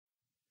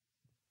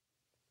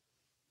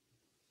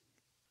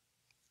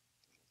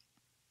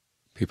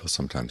People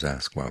sometimes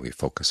ask why we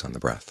focus on the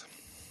breath.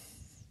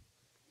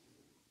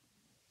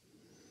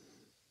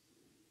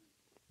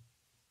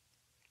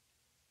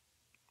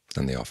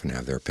 And they often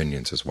have their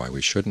opinions as why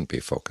we shouldn't be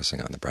focusing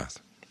on the breath.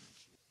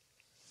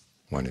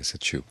 One is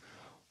that you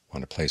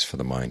want a place for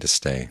the mind to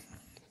stay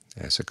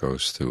as it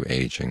goes through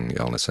aging,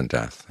 illness, and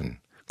death. And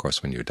of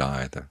course, when you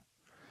die, the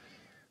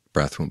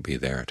breath won't be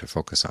there to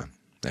focus on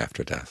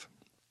after death.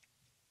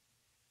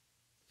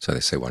 So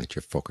they say, why don't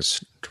you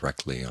focus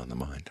directly on the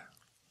mind?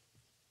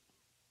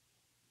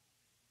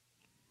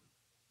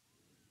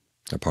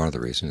 And part of the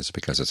reason is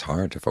because it's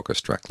hard to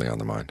focus directly on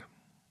the mind.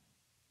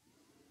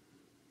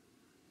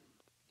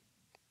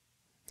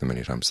 And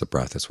many times the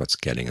breath is what's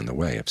getting in the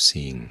way of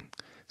seeing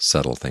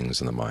subtle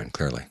things in the mind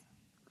clearly.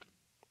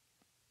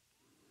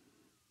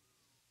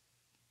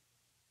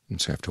 And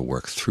so you have to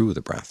work through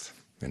the breath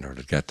in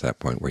order to get to that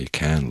point where you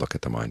can look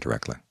at the mind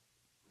directly.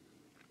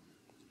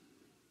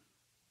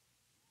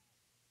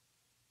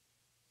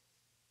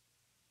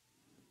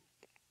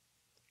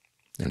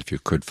 And if you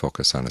could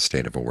focus on a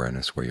state of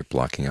awareness where you're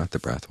blocking out the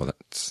breath, well,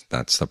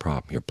 that's the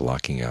problem. You're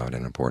blocking out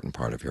an important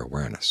part of your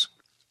awareness.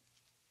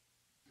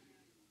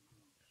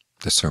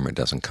 Discernment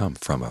doesn't come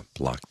from a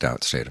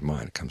blocked-out state of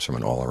mind. It comes from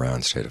an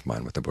all-around state of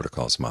mind, what the Buddha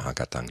calls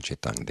mahagatang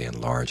cittang, the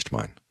enlarged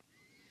mind.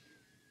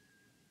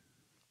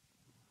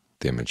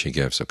 The image he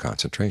gives of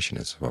concentration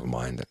is of a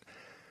mind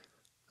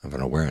of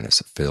an awareness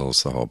that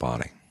fills the whole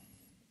body.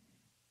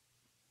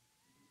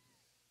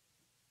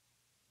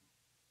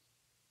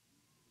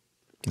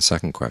 The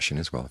second question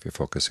is, well, if you're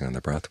focusing on the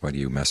breath, why do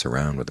you mess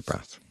around with the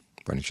breath?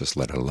 Why don't you just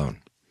let it alone?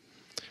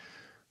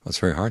 Well, it's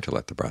very hard to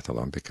let the breath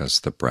alone because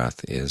the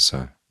breath is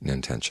an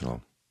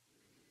intentional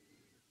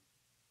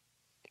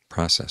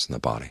process in the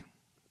body.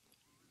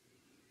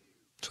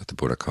 It's what the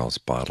Buddha calls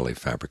bodily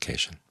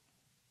fabrication.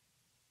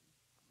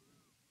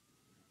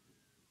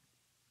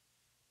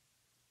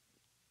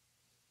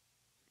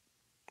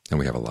 And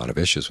we have a lot of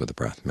issues with the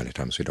breath. Many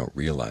times we don't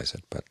realize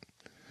it, but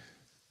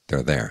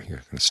they're there. You're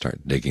going to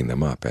start digging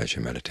them up as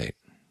you meditate.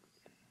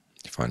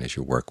 You find as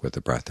you work with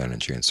the breath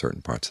energy in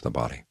certain parts of the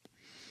body,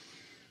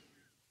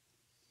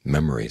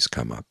 memories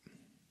come up,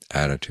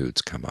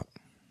 attitudes come up,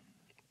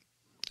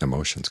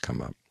 emotions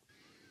come up,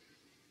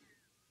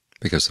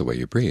 because the way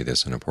you breathe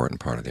is an important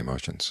part of the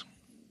emotions.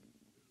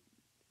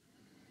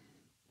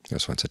 There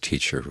was once a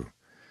teacher who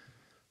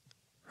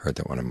heard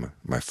that one of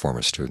my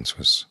former students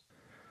was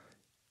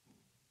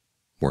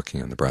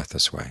working on the breath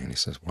this way, and he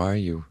says, why are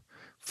you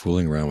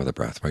fooling around with the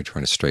breath? Why are you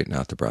trying to straighten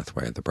out the breath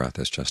way? The breath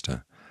is just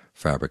a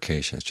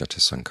fabrication, it's just a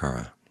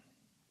sankhara.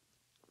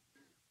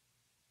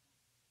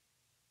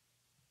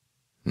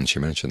 And she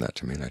mentioned that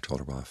to me, and I told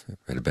her, well, if it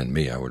had been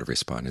me, I would have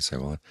responded and said,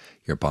 well,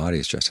 your body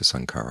is just a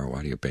sankhara,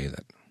 why do you bathe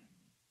it?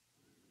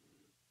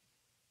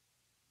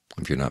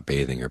 If you're not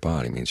bathing your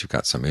body, it means you've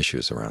got some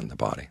issues around the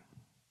body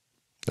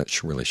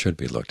that really should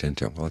be looked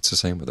into. Well, it's the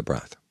same with the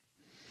breath.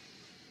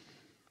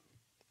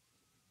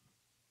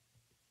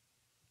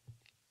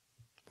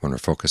 When we're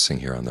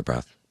focusing here on the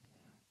breath,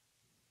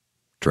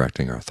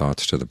 directing our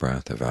thoughts to the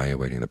breath,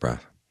 evaluating the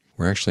breath,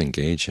 we're actually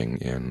engaging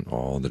in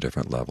all the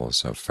different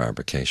levels of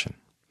fabrication.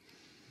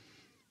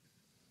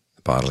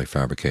 The bodily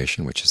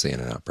fabrication, which is the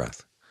in and out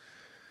breath.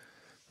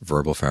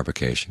 Verbal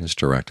fabrication is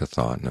direct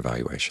thought and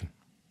evaluation.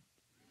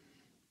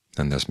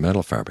 Then there's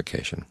mental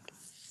fabrication,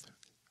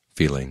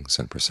 feelings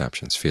and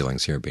perceptions,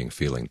 feelings here being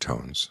feeling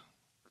tones,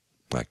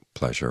 like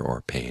pleasure or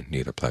pain,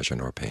 neither pleasure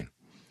nor pain,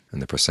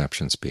 and the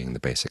perceptions being the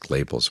basic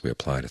labels we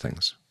apply to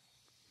things.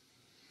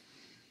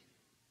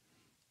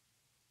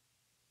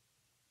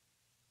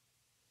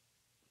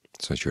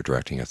 So as you're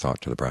directing your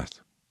thought to the breath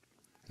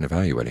and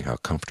evaluating how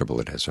comfortable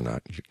it is or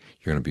not,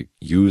 you're going to be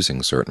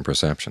using certain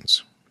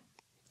perceptions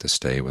to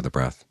stay with the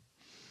breath.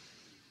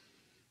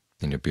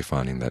 And you'll be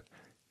finding that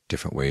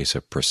different ways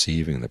of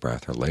perceiving the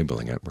breath or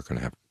labeling it, we're going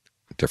to have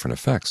different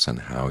effects on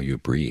how you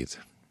breathe,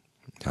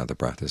 how the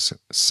breath is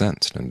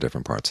sensed in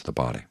different parts of the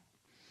body.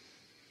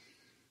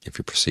 If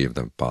you perceive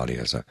the body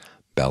as a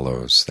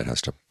bellows that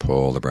has to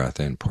pull the breath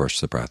in, push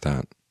the breath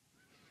out,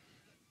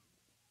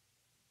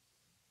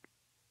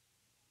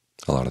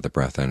 a lot of the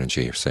breath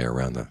energy, say,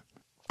 around the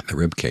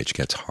rib cage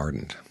gets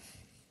hardened,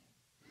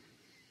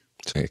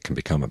 so it can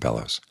become a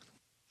bellows.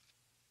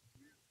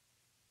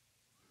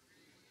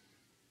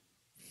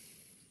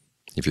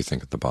 If you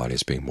think of the body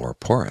as being more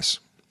porous,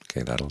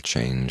 okay, that'll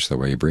change the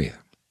way you breathe.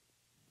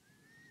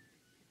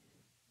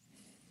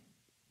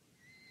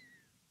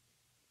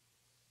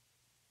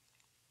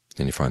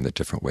 And you find that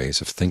different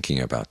ways of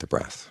thinking about the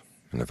breath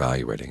and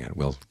evaluating it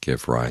will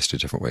give rise to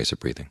different ways of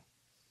breathing.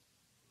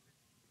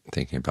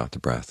 Thinking about the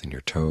breath in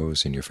your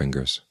toes, in your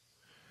fingers,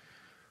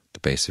 the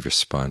base of your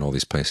spine, all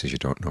these places you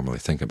don't normally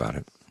think about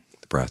it,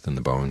 the breath in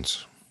the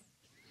bones,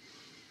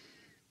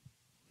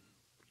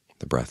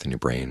 the breath in your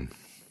brain.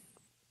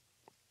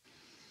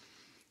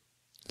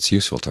 It's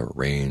useful to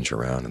range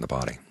around in the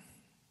body,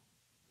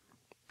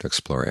 to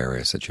explore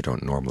areas that you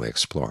don't normally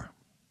explore.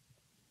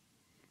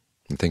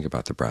 And think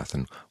about the breath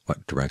and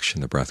what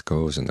direction the breath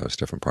goes in those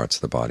different parts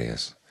of the body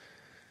as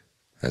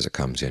it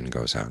comes in and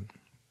goes out.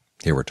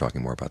 Here we're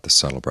talking more about the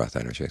subtle breath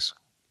energies.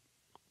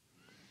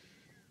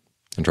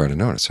 And try to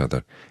notice, are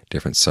the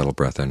different subtle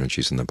breath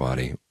energies in the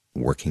body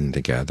working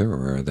together,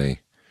 or are they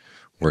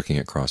working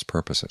at cross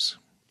purposes?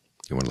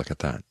 You want to look at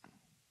that.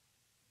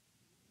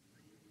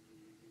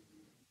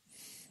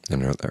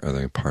 And are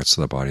there parts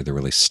of the body that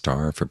really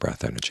starve for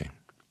breath energy?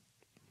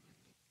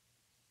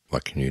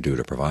 What can you do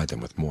to provide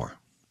them with more?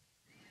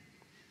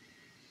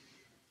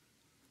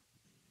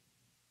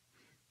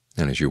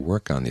 And as you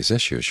work on these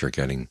issues, you're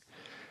getting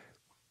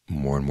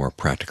more and more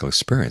practical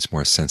experience,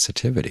 more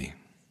sensitivity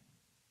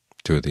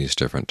to these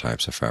different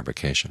types of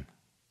fabrication.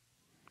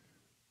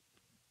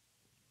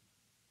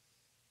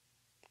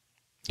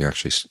 You're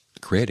actually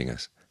creating a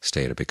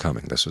state of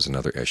becoming. This was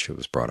another issue that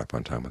was brought up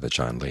one time with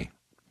Ajahn Lee.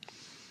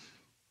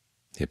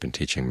 He had been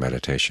teaching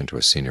meditation to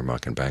a senior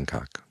monk in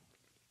Bangkok,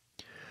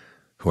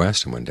 who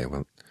asked him one day,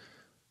 well,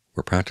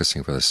 we're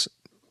practicing for the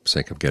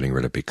sake of getting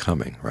rid of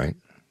becoming, right?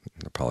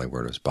 The Pali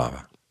word was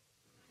bhava.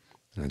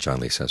 And Ajahn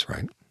Lee says,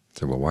 right.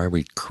 So, well, why are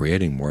we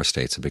creating more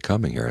states of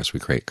becoming here as we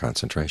create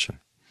concentration?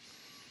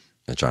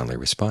 And Ajahn Lee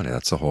responded,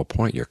 that's the whole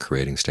point. You're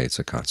creating states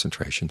of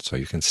concentration so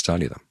you can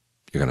study them.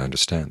 You can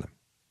understand them.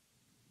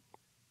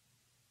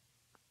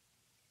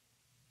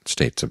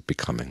 States of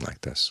becoming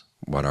like this.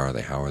 What are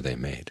they? How are they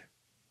made?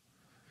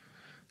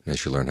 And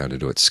as you learn how to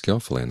do it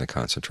skillfully in the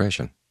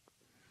concentration,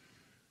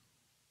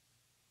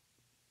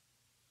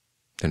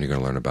 then you're going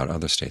to learn about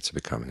other states of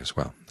becoming as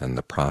well, and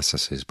the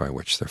processes by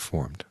which they're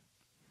formed.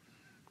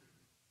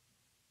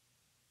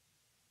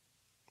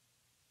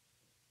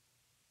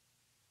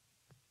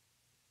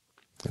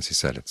 As he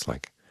said, it's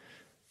like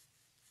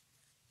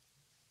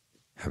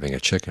having a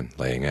chicken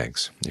laying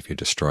eggs. If you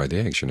destroy the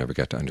eggs, you never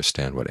get to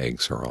understand what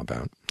eggs are all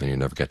about, and you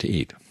never get to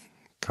eat.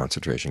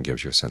 Concentration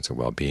gives you a sense of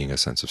well-being, a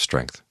sense of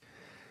strength,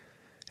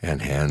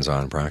 and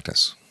hands-on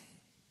practice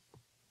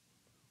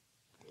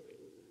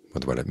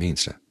with what it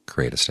means to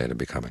create a state of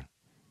becoming,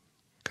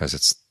 because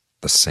it's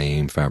the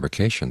same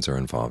fabrications are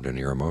involved in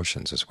your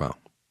emotions as well.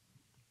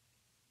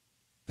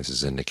 This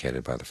is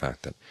indicated by the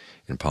fact that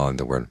in Pali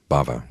the word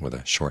bhava with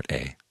a short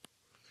a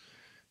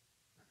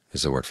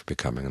is the word for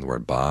becoming, and the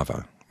word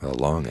bhava with a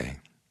long a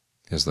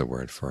is the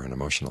word for an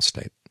emotional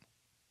state.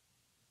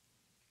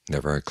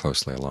 They're very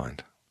closely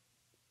aligned.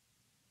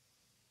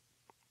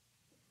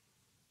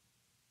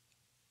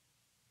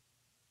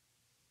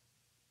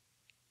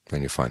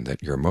 And you find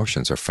that your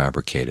emotions are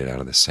fabricated out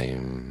of the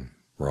same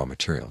raw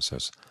materials.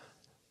 There's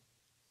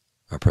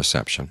a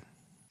perception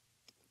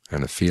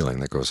and a feeling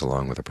that goes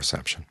along with a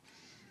perception.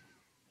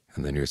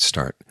 And then you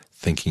start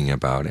thinking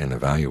about and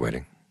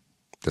evaluating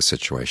the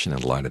situation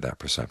in light of that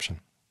perception.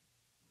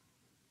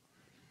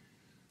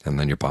 And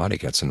then your body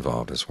gets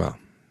involved as well.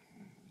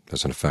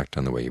 There's an effect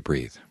on the way you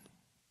breathe.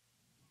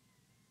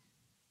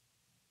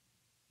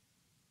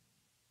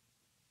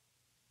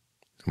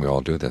 And we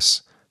all do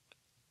this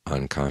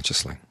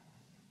unconsciously.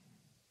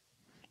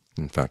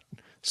 In fact,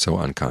 so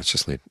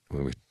unconsciously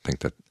we think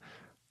that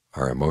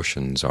our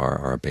emotions are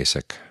our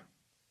basic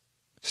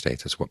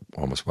states. It's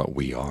almost what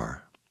we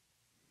are.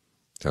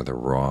 They're the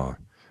raw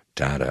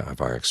data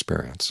of our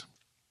experience.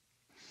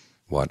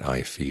 What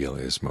I feel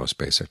is most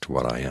basic to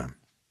what I am.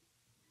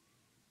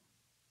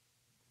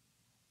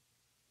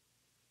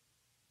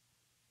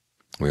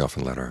 We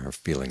often let our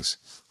feelings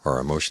or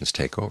our emotions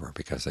take over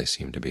because they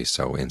seem to be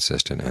so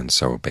insistent and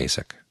so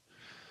basic.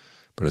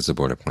 But as the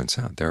Buddha points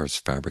out, they're as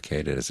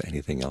fabricated as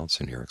anything else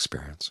in your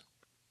experience.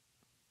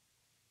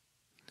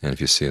 And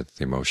if you see that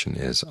the emotion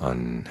is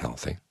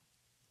unhealthy,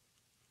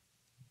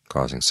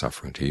 causing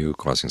suffering to you,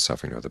 causing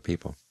suffering to other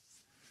people,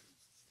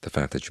 the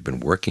fact that you've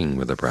been working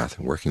with the breath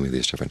and working with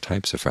these different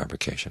types of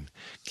fabrication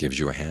gives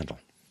you a handle.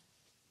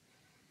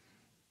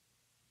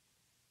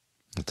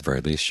 At the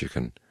very least, you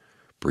can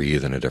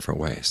breathe in a different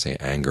way. Say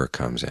anger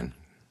comes in.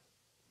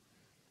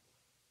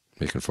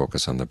 You can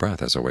focus on the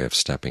breath as a way of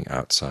stepping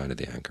outside of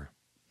the anger.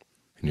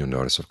 And you'll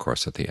notice, of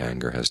course, that the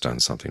anger has done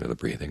something to the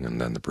breathing,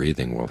 and then the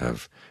breathing will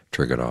have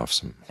triggered off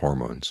some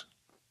hormones.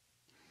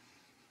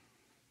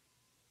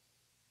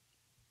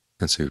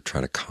 And so you try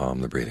to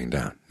calm the breathing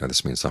down. Now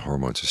this means the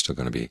hormones are still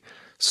going to be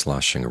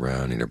sloshing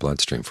around in your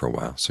bloodstream for a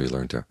while, so you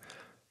learn to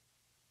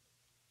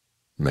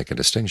make a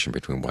distinction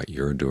between what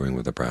you're doing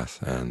with the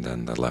breath and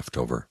then the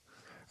leftover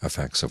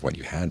effects of what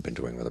you had been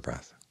doing with the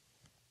breath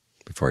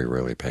before you're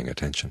really paying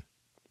attention.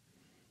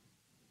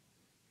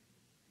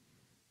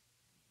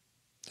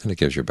 And it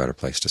gives you a better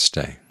place to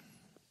stay.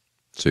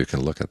 So you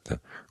can look at the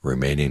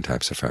remaining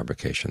types of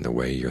fabrication, the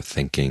way you're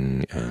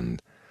thinking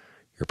and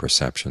your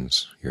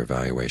perceptions, your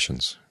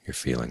evaluations, your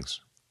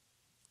feelings,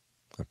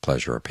 of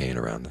pleasure or pain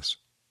around this.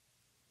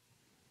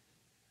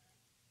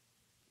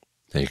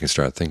 And you can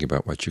start thinking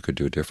about what you could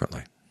do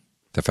differently.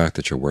 The fact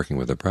that you're working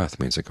with the breath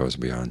means it goes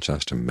beyond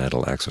just a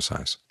mental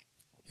exercise.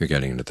 You're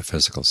getting into the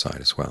physical side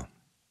as well,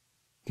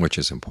 which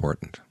is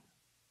important.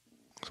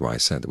 That's why I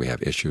said that we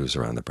have issues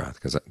around the breath,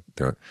 because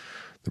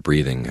the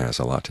breathing has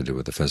a lot to do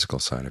with the physical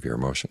side of your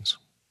emotions.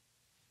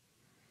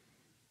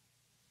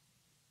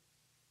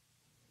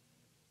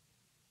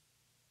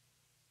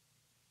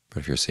 But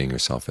if you're seeing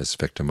yourself as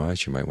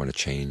victimized, you might want to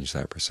change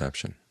that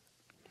perception.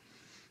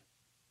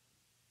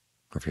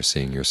 Or if you're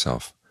seeing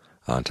yourself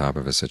on top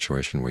of a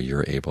situation where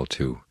you're able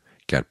to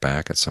get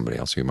back at somebody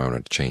else, you might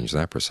want to change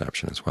that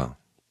perception as well.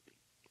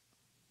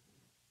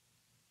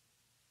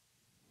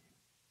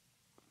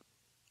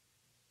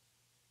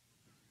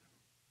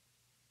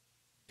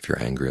 If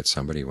you're angry at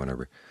somebody, you want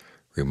to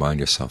remind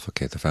yourself,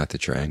 okay, the fact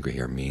that you're angry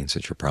here means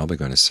that you're probably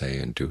going to say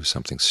and do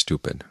something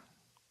stupid.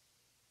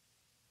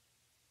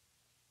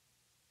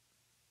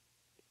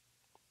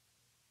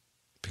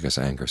 Because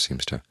anger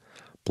seems to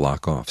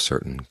block off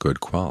certain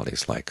good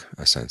qualities like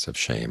a sense of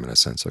shame and a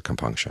sense of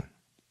compunction,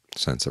 a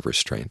sense of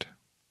restraint.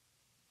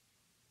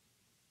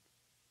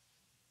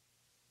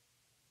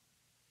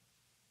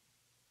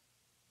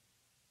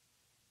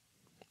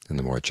 And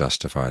the more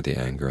justified the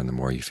anger and the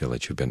more you feel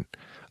that you've been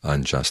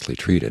unjustly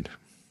treated,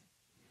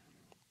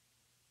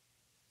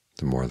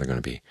 the more there are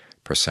going to be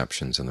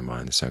perceptions in the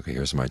mind that say, okay,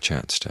 here's my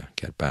chance to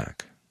get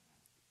back,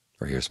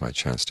 or here's my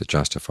chance to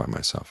justify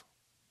myself,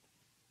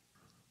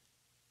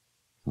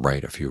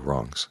 right a few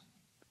wrongs.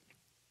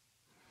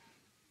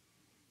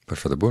 But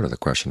for the Buddha, the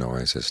question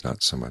always is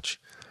not so much,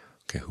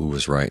 okay, who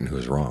was right and who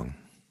was wrong,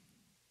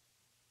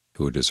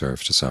 who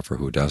deserves to suffer,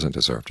 who doesn't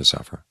deserve to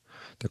suffer.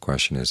 The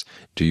question is,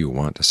 do you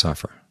want to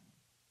suffer?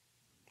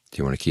 Do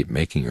you want to keep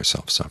making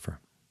yourself suffer?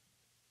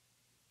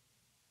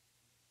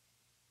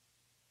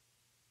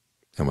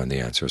 And when the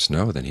answer is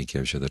no, then he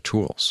gives you the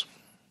tools.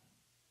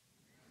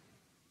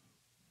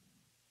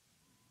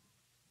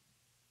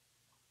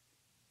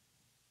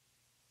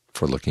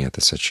 For looking at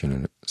the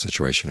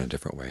situation in a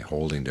different way,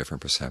 holding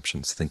different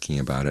perceptions, thinking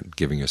about it,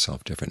 giving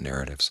yourself different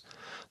narratives,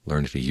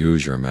 learning to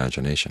use your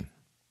imagination.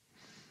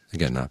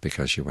 Again, not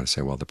because you want to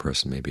say, well, the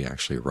person may be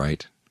actually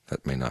right.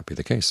 That may not be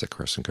the case. The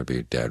person could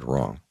be dead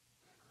wrong.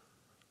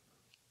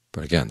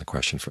 But again, the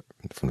question from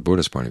the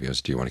Buddha's point of view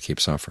is, do you want to keep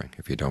suffering?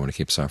 If you don't want to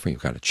keep suffering,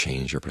 you've got to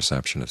change your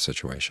perception of the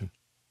situation.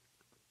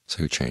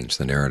 So you change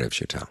the narratives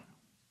you tell.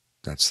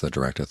 That's the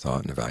directed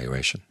thought and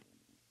evaluation.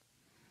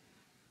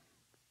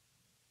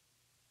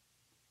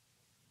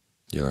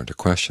 You learn to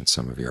question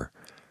some of your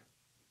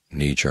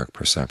knee-jerk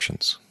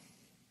perceptions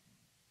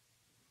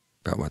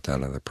about what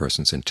that other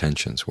person's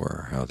intentions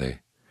were, how they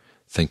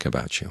think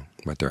about you,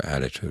 what their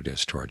attitude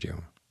is toward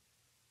you.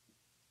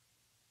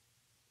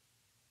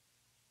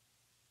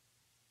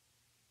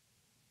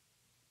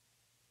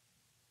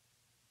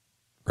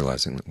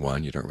 Realizing that,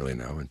 one, you don't really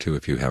know, and two,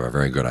 if you have a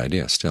very good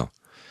idea still,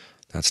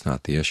 that's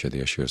not the issue.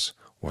 The issue is,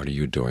 what are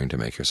you doing to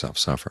make yourself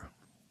suffer?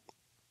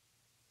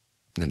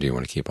 And do you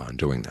want to keep on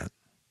doing that?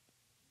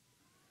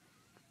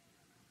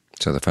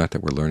 So the fact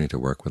that we're learning to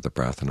work with the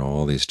breath and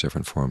all these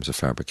different forms of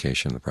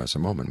fabrication in the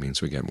present moment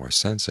means we get more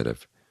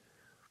sensitive,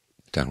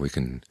 that we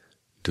can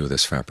do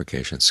this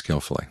fabrication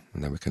skillfully,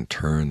 and then we can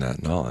turn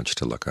that knowledge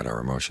to look at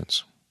our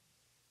emotions.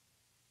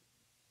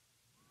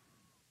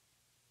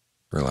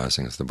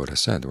 Realizing, as the Buddha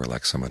said, we're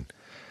like someone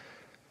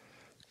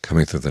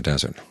coming through the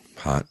desert,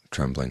 hot,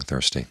 trembling,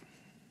 thirsty.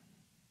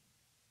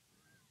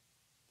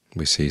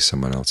 We see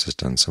someone else has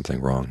done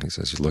something wrong. He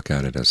says, you look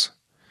at it as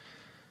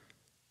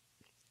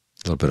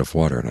a little bit of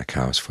water in a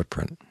cow's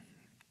footprint.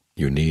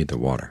 You need the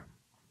water,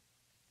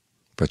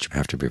 but you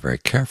have to be very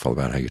careful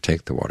about how you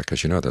take the water,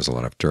 because you know there's a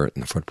lot of dirt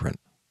in the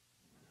footprint.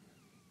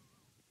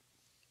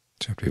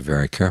 So you have to be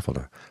very careful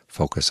to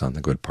focus on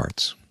the good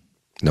parts,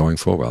 knowing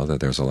full well that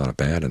there's a lot of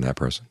bad in that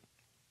person.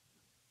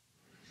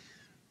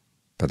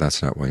 But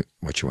that's not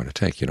what you want to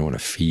take. You don't want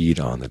to feed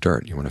on the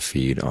dirt. You want to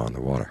feed on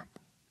the water,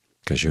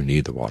 because you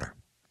need the water.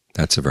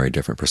 That's a very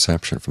different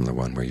perception from the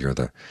one where you're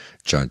the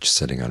judge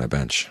sitting on a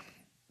bench,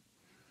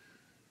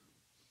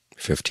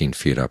 15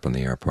 feet up in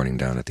the air, pointing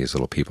down at these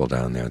little people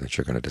down there that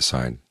you're going to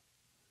decide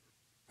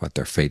what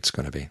their fate's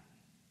going to be.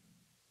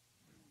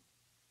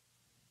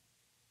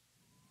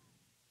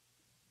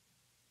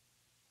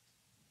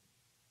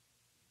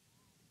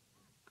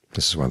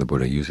 This is why the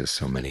Buddha uses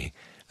so many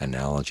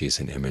analogies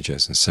and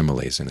images and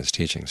similes in his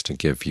teachings, to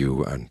give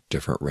you a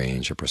different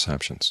range of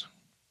perceptions,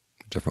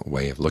 a different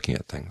way of looking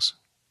at things.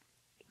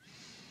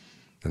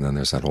 And then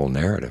there's that whole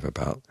narrative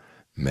about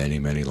many,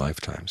 many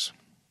lifetimes.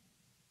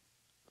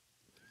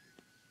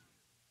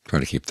 Try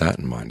to keep that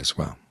in mind as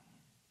well.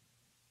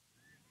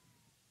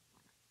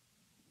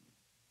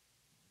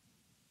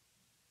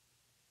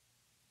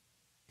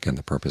 Again,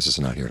 the purpose is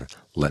not here to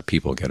let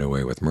people get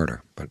away with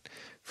murder, but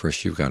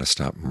first you've got to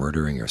stop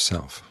murdering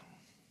yourself,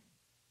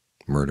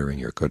 murdering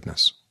your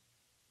goodness,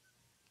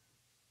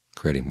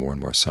 creating more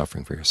and more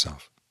suffering for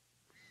yourself.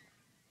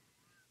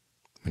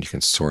 When you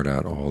can sort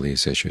out all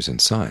these issues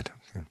inside,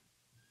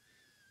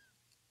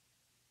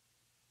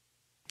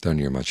 then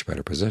you're in a much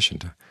better position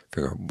to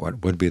figure out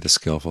what would be the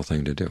skillful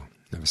thing to do.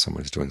 If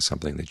someone is doing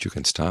something that you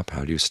can stop,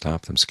 how do you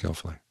stop them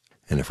skillfully?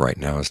 And if right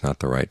now is not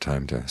the right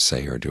time to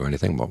say or do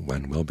anything, well,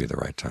 when will be the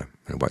right time?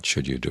 And what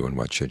should you do and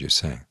what should you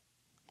say?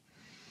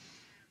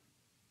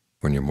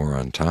 When you're more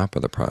on top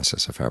of the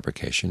process of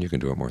fabrication, you can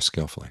do it more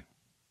skillfully.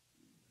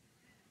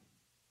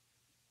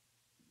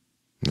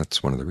 And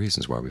that's one of the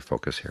reasons why we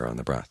focus here on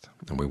the breath,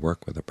 and we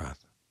work with the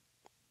breath.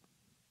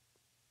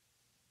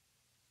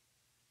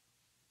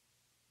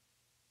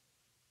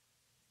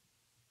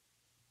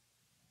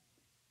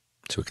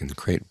 so we can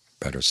create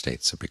better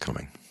states of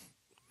becoming.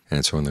 And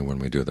it's only when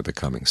we do the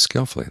becoming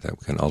skillfully that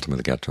we can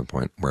ultimately get to a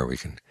point where we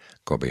can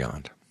go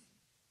beyond.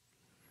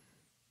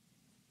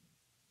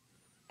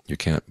 You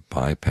can't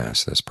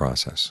bypass this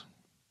process.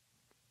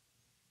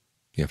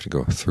 You have to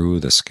go through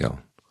the skill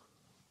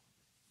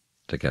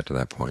to get to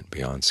that point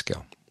beyond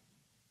skill.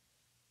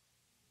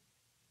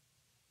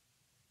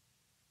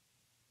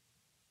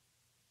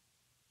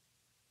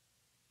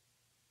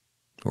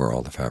 Where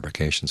all the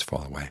fabrications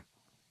fall away.